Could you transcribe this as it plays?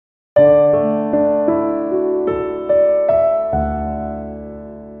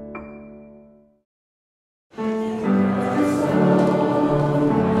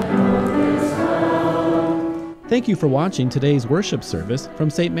Thank you for watching today's worship service from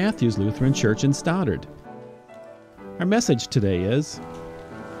St. Matthew's Lutheran Church in Stoddard. Our message today is,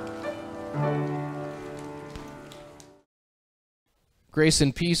 Grace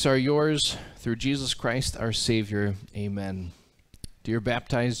and peace are yours through Jesus Christ our Savior. Amen. Dear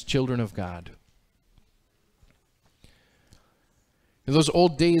baptized children of God, in those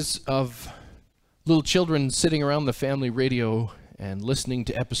old days of little children sitting around the family radio and listening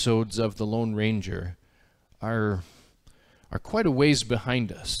to episodes of The Lone Ranger are quite a ways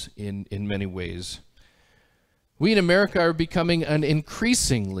behind us in many ways. We in America are becoming an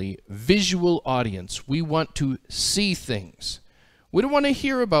increasingly visual audience. We want to see things. We don't want to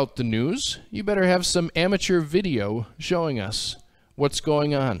hear about the news. You better have some amateur video showing us what's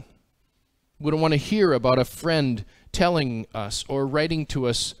going on. We don't want to hear about a friend telling us or writing to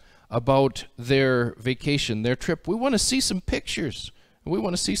us about their vacation, their trip. We want to see some pictures. We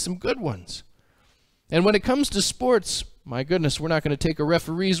want to see some good ones. And when it comes to sports, my goodness, we're not going to take a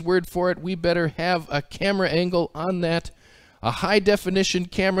referee's word for it. We better have a camera angle on that, a high-definition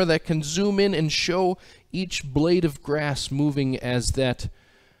camera that can zoom in and show each blade of grass moving as that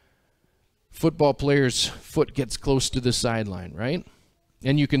football player's foot gets close to the sideline, right?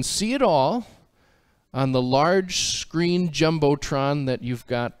 And you can see it all on the large screen jumbotron that you've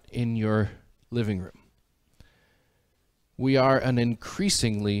got in your living room. We are an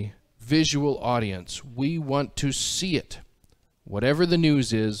increasingly visual audience. We want to see it. Whatever the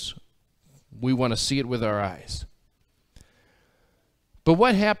news is, we want to see it with our eyes. But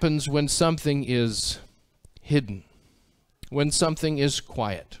what happens when something is hidden? When something is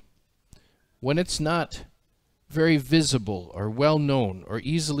quiet? When it's not very visible or well known or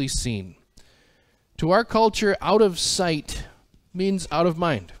easily seen? To our culture, out of sight means out of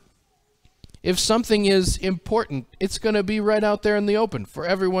mind. If something is important, it's going to be right out there in the open for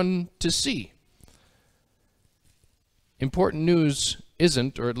everyone to see. Important news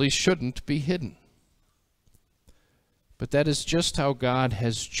isn't, or at least shouldn't, be hidden. But that is just how God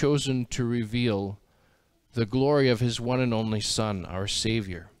has chosen to reveal the glory of His one and only Son, our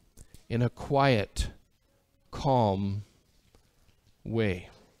Savior, in a quiet, calm way,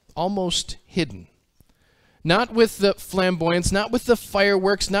 almost hidden. Not with the flamboyance, not with the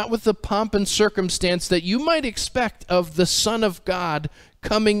fireworks, not with the pomp and circumstance that you might expect of the Son of God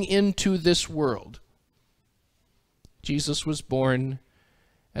coming into this world. Jesus was born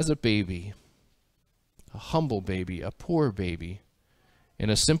as a baby, a humble baby, a poor baby,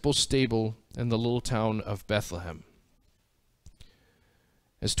 in a simple stable in the little town of Bethlehem.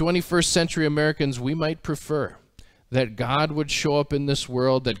 As 21st century Americans, we might prefer that God would show up in this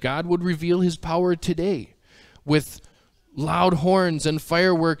world, that God would reveal His power today, with loud horns and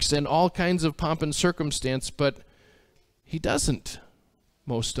fireworks and all kinds of pomp and circumstance, but He doesn't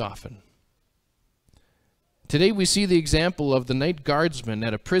most often. Today we see the example of the night guardsman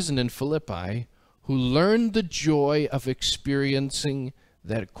at a prison in Philippi who learned the joy of experiencing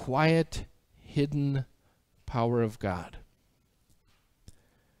that quiet, hidden power of God.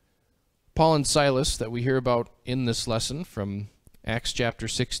 Paul and Silas, that we hear about in this lesson from Acts chapter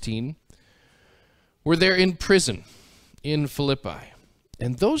 16, were there in prison in Philippi.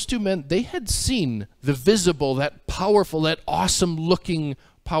 And those two men, they had seen the visible, that powerful, that awesome-looking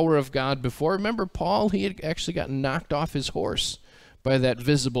power of God before. Remember Paul? He had actually gotten knocked off his horse by that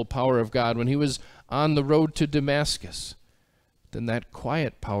visible power of God when he was on the road to Damascus. Then that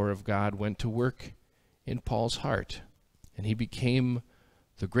quiet power of God went to work in Paul's heart, and he became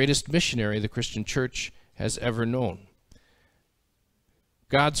the greatest missionary the Christian church has ever known.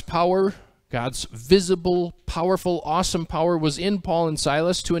 God's power, God's visible, powerful, awesome power was in Paul and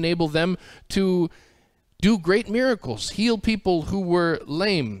Silas to enable them to do great miracles, heal people who were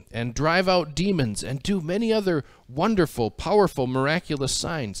lame, and drive out demons, and do many other wonderful, powerful, miraculous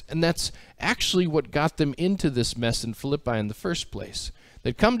signs. And that's actually what got them into this mess in Philippi in the first place.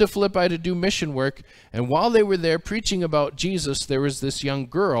 They'd come to Philippi to do mission work, and while they were there preaching about Jesus, there was this young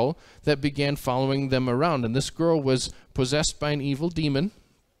girl that began following them around. And this girl was possessed by an evil demon.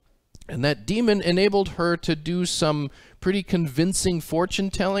 And that demon enabled her to do some pretty convincing fortune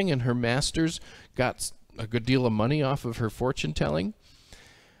telling, and her masters got a good deal of money off of her fortune telling.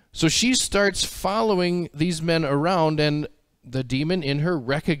 So she starts following these men around, and the demon in her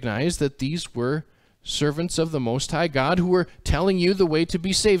recognized that these were servants of the Most High God who were telling you the way to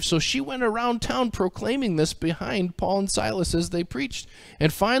be saved. So she went around town proclaiming this behind Paul and Silas as they preached.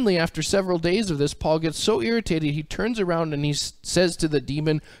 And finally, after several days of this, Paul gets so irritated, he turns around and he says to the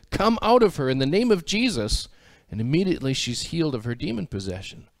demon, "Come out of her in the name of Jesus." And immediately she's healed of her demon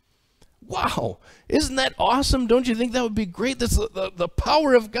possession. Wow, isn't that awesome? Don't you think that would be great? That's the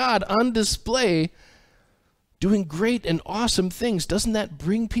power of God on display doing great and awesome things. Doesn't that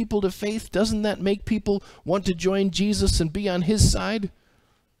bring people to faith? Doesn't that make people want to join Jesus and be on his side?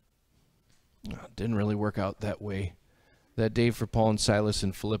 It didn't really work out that way that day for Paul and Silas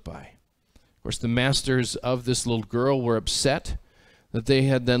in Philippi. Of course, the masters of this little girl were upset that they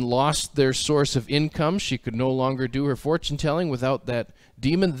had then lost their source of income. She could no longer do her fortune telling without that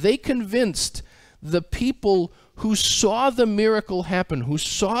demon. They convinced the people who saw the miracle happen, who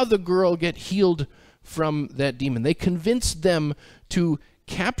saw the girl get healed from that demon. They convinced them to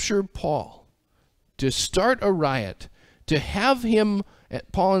capture Paul, to start a riot, to have him,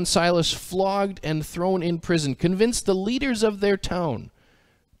 Paul and Silas, flogged and thrown in prison. Convinced the leaders of their town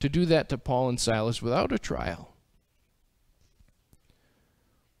to do that to Paul and Silas without a trial.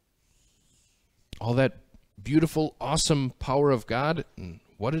 All that beautiful, awesome power of God, and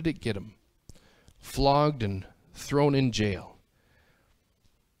what did it get them? Flogged and thrown in jail.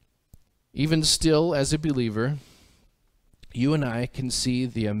 Even still, as a believer, you and I can see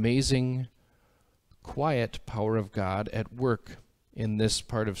the amazing, quiet power of God at work in this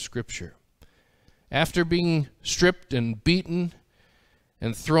part of Scripture. After being stripped and beaten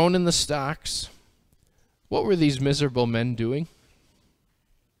and thrown in the stocks, what were these miserable men doing?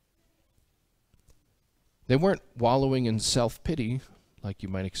 They weren't wallowing in self-pity like you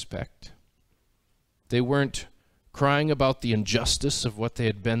might expect. They weren't crying about the injustice of what they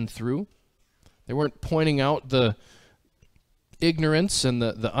had been through. They weren't pointing out the ignorance and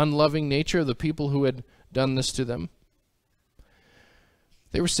the unloving nature of the people who had done this to them.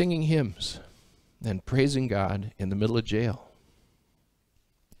 They were singing hymns and praising God in the middle of jail,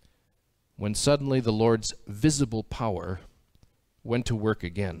 when suddenly the Lord's visible power went to work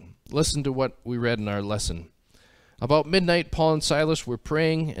again. Listen to what we read in our lesson. About midnight, Paul and Silas were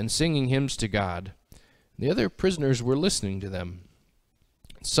praying and singing hymns to God. The other prisoners were listening to them.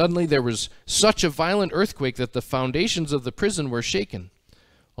 Suddenly there was such a violent earthquake that the foundations of the prison were shaken.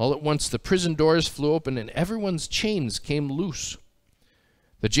 All at once the prison doors flew open and everyone's chains came loose.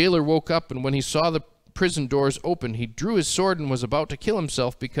 The jailer woke up, and when he saw the prison doors open, he drew his sword and was about to kill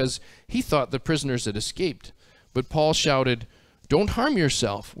himself because he thought the prisoners had escaped. But Paul shouted, "Don't harm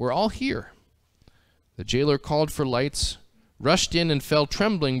yourself, we're all here." The jailer called for lights, rushed in, and fell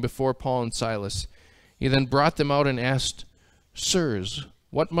trembling before Paul and Silas. He then brought them out and asked, "Sirs,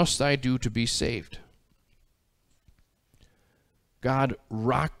 what must I do to be saved?" God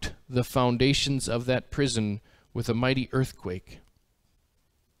rocked the foundations of that prison with a mighty earthquake.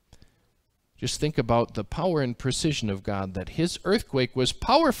 Just think about the power and precision of God, that his earthquake was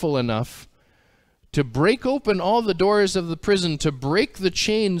powerful enough to break open all the doors of the prison, to break the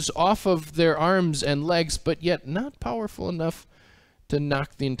chains off of their arms and legs, but yet not powerful enough to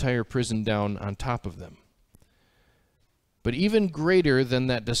knock the entire prison down on top of them. But even greater than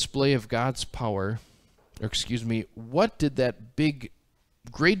that display of God's power, what did that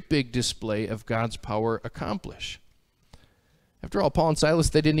great big display of God's power accomplish? After all, Paul and Silas,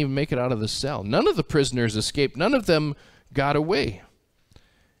 they didn't even make it out of the cell. None of the prisoners escaped. None of them got away.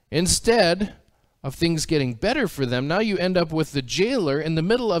 Instead of things getting better for them, now you end up with the jailer in the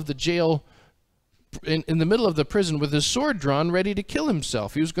middle of the jail, in the middle of the prison with his sword drawn, ready to kill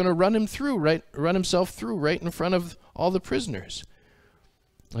himself. He was going to run himself through right in front of all the prisoners.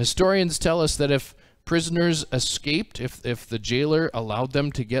 Historians tell us that if prisoners escaped, if the jailer allowed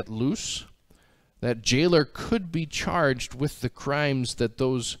them to get loose, that jailer could be charged with the crimes that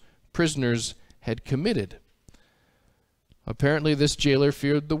those prisoners had committed. Apparently, this jailer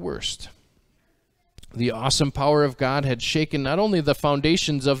feared the worst. The awesome power of God had shaken not only the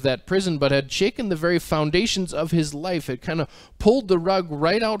foundations of that prison, but had shaken the very foundations of his life. It kind of pulled the rug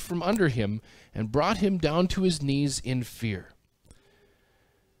right out from under him and brought him down to his knees in fear.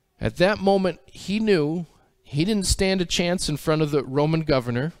 At that moment, he knew he didn't stand a chance in front of the Roman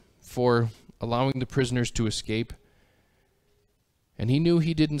governor for allowing the prisoners to escape. And he knew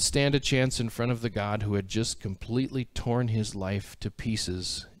he didn't stand a chance in front of the God who had just completely torn his life to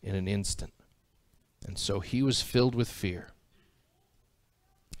pieces in an instant. And so he was filled with fear.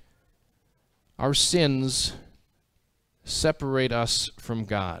 Our sins separate us from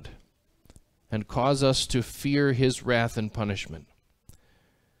God and cause us to fear his wrath and punishment.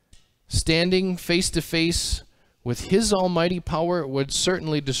 Standing face to face with his almighty power would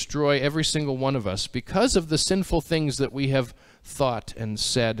certainly destroy every single one of us because of the sinful things that we have thought and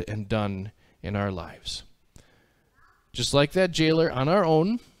said and done in our lives. Just like that jailer, on our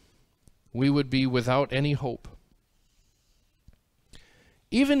own, we would be without any hope.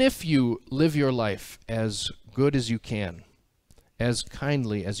 Even if you live your life as good as you can, as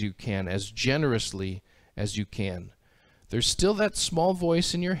kindly as you can, as generously as you can, there's still that small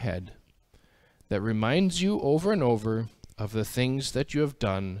voice in your head that reminds you over and over of the things that you have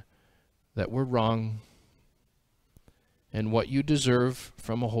done that were wrong and what you deserve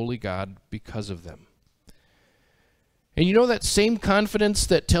from a holy God because of them. And you know that same confidence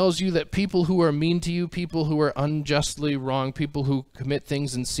that tells you that people who are mean to you, people who are unjustly wrong, people who commit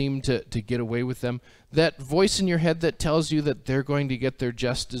things and seem to get away with them, that voice in your head that tells you that they're going to get their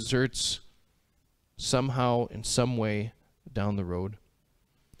just desserts somehow, in some way, down the road.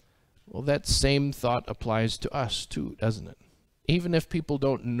 Well, that same thought applies to us too, doesn't it? Even if people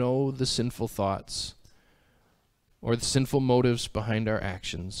don't know the sinful thoughts or the sinful motives behind our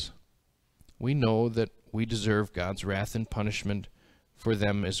actions, we know that we deserve God's wrath and punishment for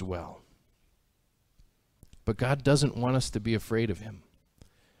them as well. But God doesn't want us to be afraid of him.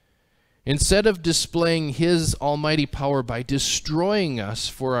 Instead of displaying his almighty power by destroying us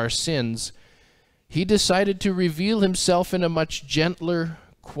for our sins, he decided to reveal himself in a much gentler,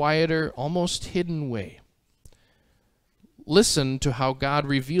 quieter, almost hidden way. Listen to how God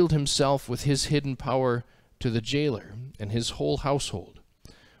revealed himself with his hidden power to the jailer and his whole household.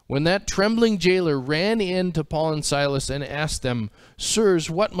 When that trembling jailer ran in to Paul and Silas and asked them, "Sirs,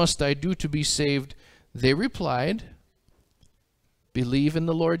 what must I do to be saved?" they replied, "Believe in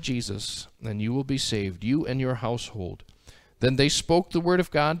the Lord Jesus, and you will be saved, you and your household." Then they spoke the word of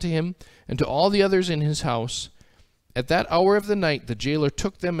God to him and to all the others in his house. At that hour of the night the jailer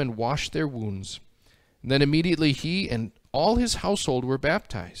took them and washed their wounds. And then immediately he and all his household were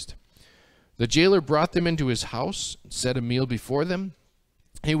baptized. The jailer brought them into his house, set a meal before them.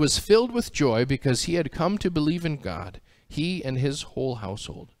 He was filled with joy because he had come to believe in God, he and his whole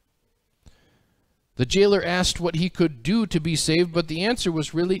household. The jailer asked what he could do to be saved, but the answer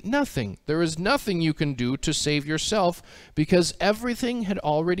was really nothing. There is nothing you can do to save yourself because everything had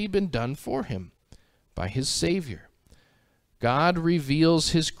already been done for him by his Savior. God reveals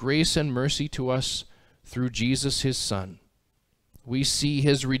his grace and mercy to us through Jesus, his Son. We see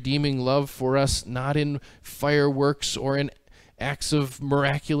his redeeming love for us not in fireworks or in acts of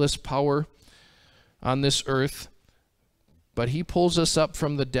miraculous power on this earth, but he pulls us up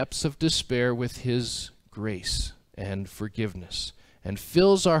from the depths of despair with his grace and forgiveness and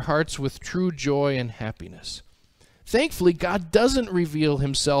fills our hearts with true joy and happiness. Thankfully, God doesn't reveal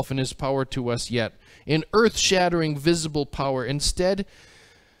himself and his power to us yet in earth-shattering visible power. Instead,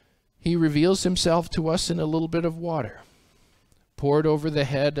 he reveals himself to us in a little bit of water poured over the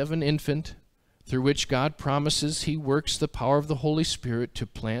head of an infant, through which God promises he works the power of the Holy Spirit to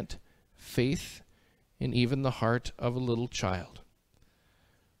plant faith in even the heart of a little child.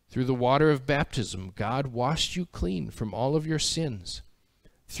 Through the water of baptism, God washed you clean from all of your sins.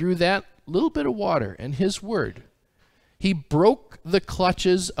 Through that little bit of water and his word, he broke the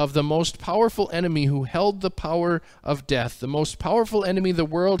clutches of the most powerful enemy who held the power of death, the most powerful enemy the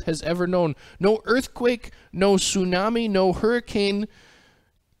world has ever known. No earthquake, no tsunami, no hurricane,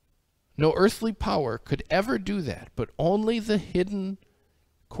 no earthly power could ever do that, but only the hidden,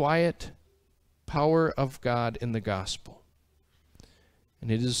 quiet power of God in the gospel.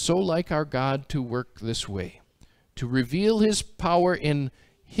 And it is so like our God to work this way, to reveal his power in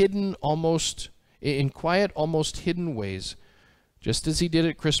quiet, almost hidden ways, just as he did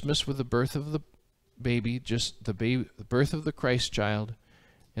at Christmas with the birth of the baby, the birth of the Christ child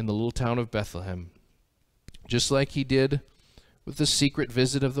in the little town of Bethlehem, just like he did with the secret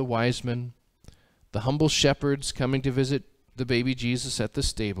visit of the wise men, the humble shepherds coming to visit the baby Jesus at the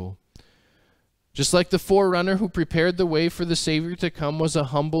stable. Just like the forerunner who prepared the way for the Savior to come was a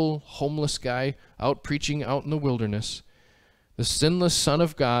humble, homeless guy out preaching out in the wilderness, the sinless Son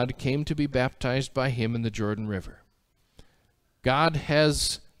of God came to be baptized by him in the Jordan River. God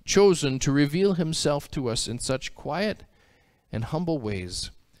has chosen to reveal himself to us in such quiet and humble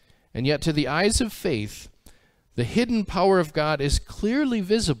ways, and yet to the eyes of faith, the hidden power of God is clearly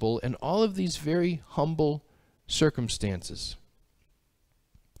visible in all of these very humble circumstances.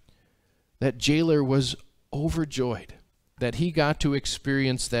 That jailer was overjoyed that he got to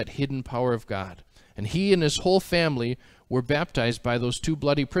experience that hidden power of God. And he and his whole family were baptized by those two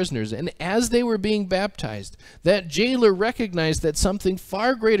bloody prisoners. And as they were being baptized, that jailer recognized that something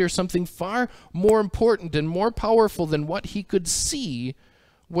far greater, something far more important and more powerful than what he could see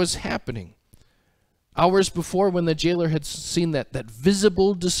was happening. Hours before, when the jailer had seen that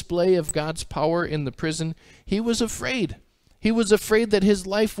visible display of God's power in the prison, he was afraid. He was afraid that his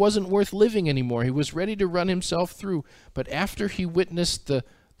life wasn't worth living anymore. He was ready to run himself through. But after he witnessed the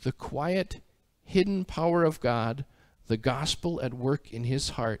quiet, hidden power of God, the gospel at work in his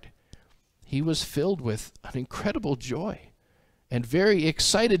heart, he was filled with an incredible joy and very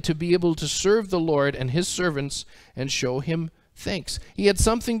excited to be able to serve the Lord and his servants and show him thanks. He had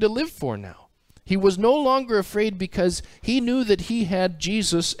something to live for now. He was no longer afraid because he knew that he had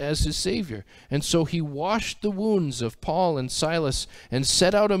Jesus as his Savior. And so he washed the wounds of Paul and Silas and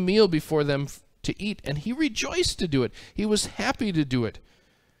set out a meal before them to eat. And he rejoiced to do it. He was happy to do it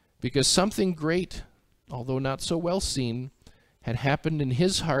because something great, although not so well seen, had happened in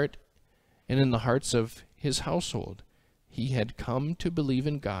his heart and in the hearts of his household. He had come to believe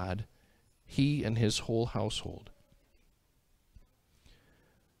in God, he and his whole household.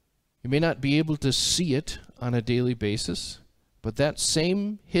 You may not be able to see it on a daily basis, but that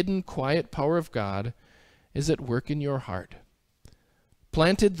same hidden, quiet power of God is at work in your heart.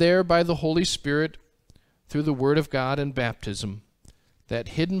 Planted there by the Holy Spirit through the Word of God and baptism, that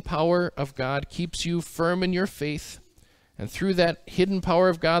hidden power of God keeps you firm in your faith, and through that hidden power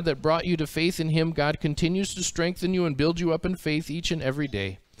of God that brought you to faith in Him, God continues to strengthen you and build you up in faith each and every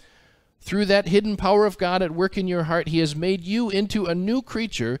day. Through that hidden power of God at work in your heart, He has made you into a new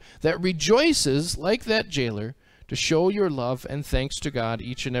creature that rejoices, like that jailer, to show your love and thanks to God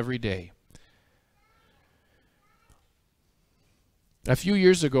each and every day. A few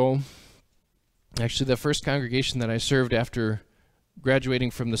years ago, actually the first congregation that I served after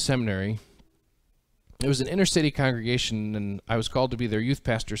graduating from the seminary, it was an inner city congregation, and I was called to be their youth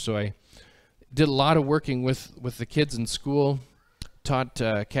pastor, so I did a lot of working with the kids in school, taught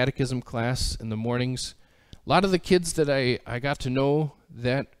catechism class in the mornings. A lot of the kids that I got to know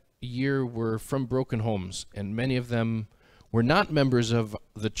that year were from broken homes, and many of them were not members of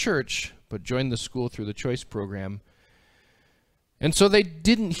the church, but joined the school through the choice program. And so they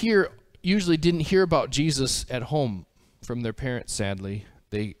usually didn't hear about Jesus at home from their parents, sadly.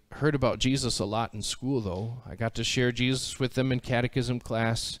 They heard about Jesus a lot in school, though. I got to share Jesus with them in catechism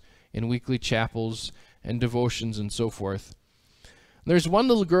class, in weekly chapels, and devotions, and so forth. There's one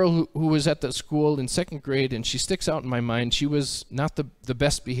little girl who was at that school in second grade, and she sticks out in my mind. She was not the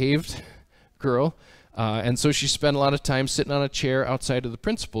best behaved girl, and so she spent a lot of time sitting on a chair outside of the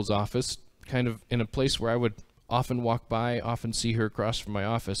principal's office, kind of in a place where I would often walk by, often see her across from my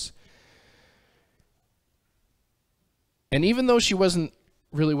office. And even though she wasn't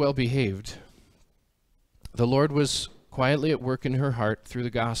really well behaved, the Lord was quietly at work in her heart through the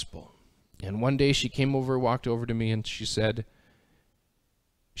gospel. And one day she came over, walked over to me, and she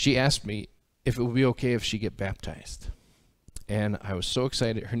asked me if it would be okay if she get baptized. And I was so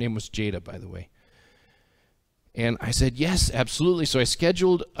excited. Her name was Jada, by the way. And I said, yes, absolutely. So I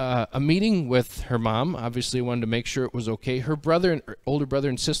scheduled a meeting with her mom. Obviously, wanted to make sure it was okay. Her older brother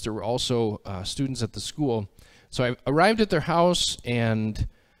and sister were also students at the school. So I arrived at their house and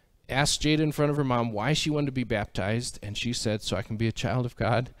asked Jada in front of her mom why she wanted to be baptized. And she said, so I can be a child of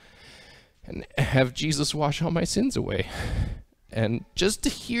God and have Jesus wash all my sins away. And just to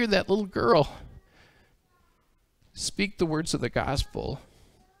hear that little girl speak the words of the gospel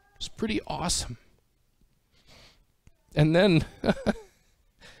was pretty awesome. And then,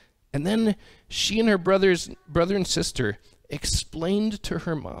 she and her brother and sister explained to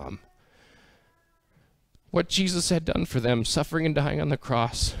her mom what Jesus had done for them, suffering and dying on the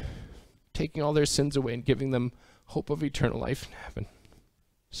cross, taking all their sins away and giving them hope of eternal life in heaven.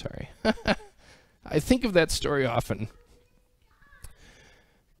 Sorry. I think of that story often.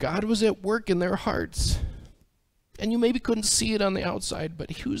 God was at work in their hearts, and you maybe couldn't see it on the outside,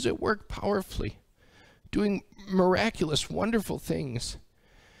 but He was at work powerfully, doing miraculous, wonderful things.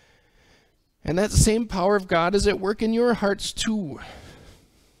 And that same power of God is at work in your hearts too.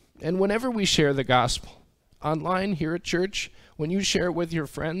 And whenever we share the gospel, online, here at church, when you share it with your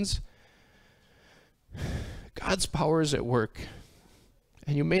friends, God's power is at work.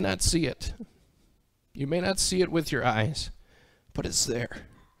 And you may not see it. You may not see it with your eyes, but it's there.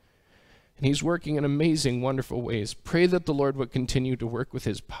 And He's working in amazing, wonderful ways. Pray that the Lord would continue to work with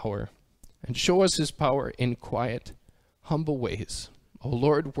His power and show us His power in quiet, humble ways. O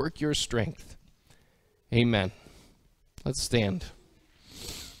Lord, work your strength. Amen. Let's stand.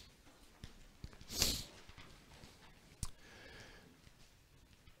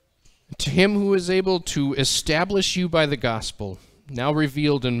 To Him who is able to establish you by the gospel, now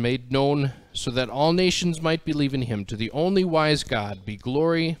revealed and made known, so that all nations might believe in Him, to the only wise God, be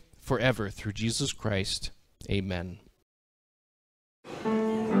glory forever through Jesus Christ. Amen.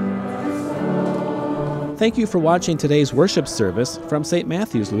 Thank you for watching today's worship service from St.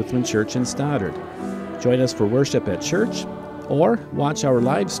 Matthew's Lutheran Church in Stoddard. Join us for worship at church, or watch our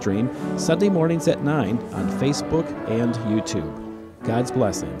live stream Sunday mornings at 9 on Facebook and YouTube. God's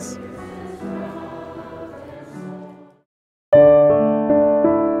blessings.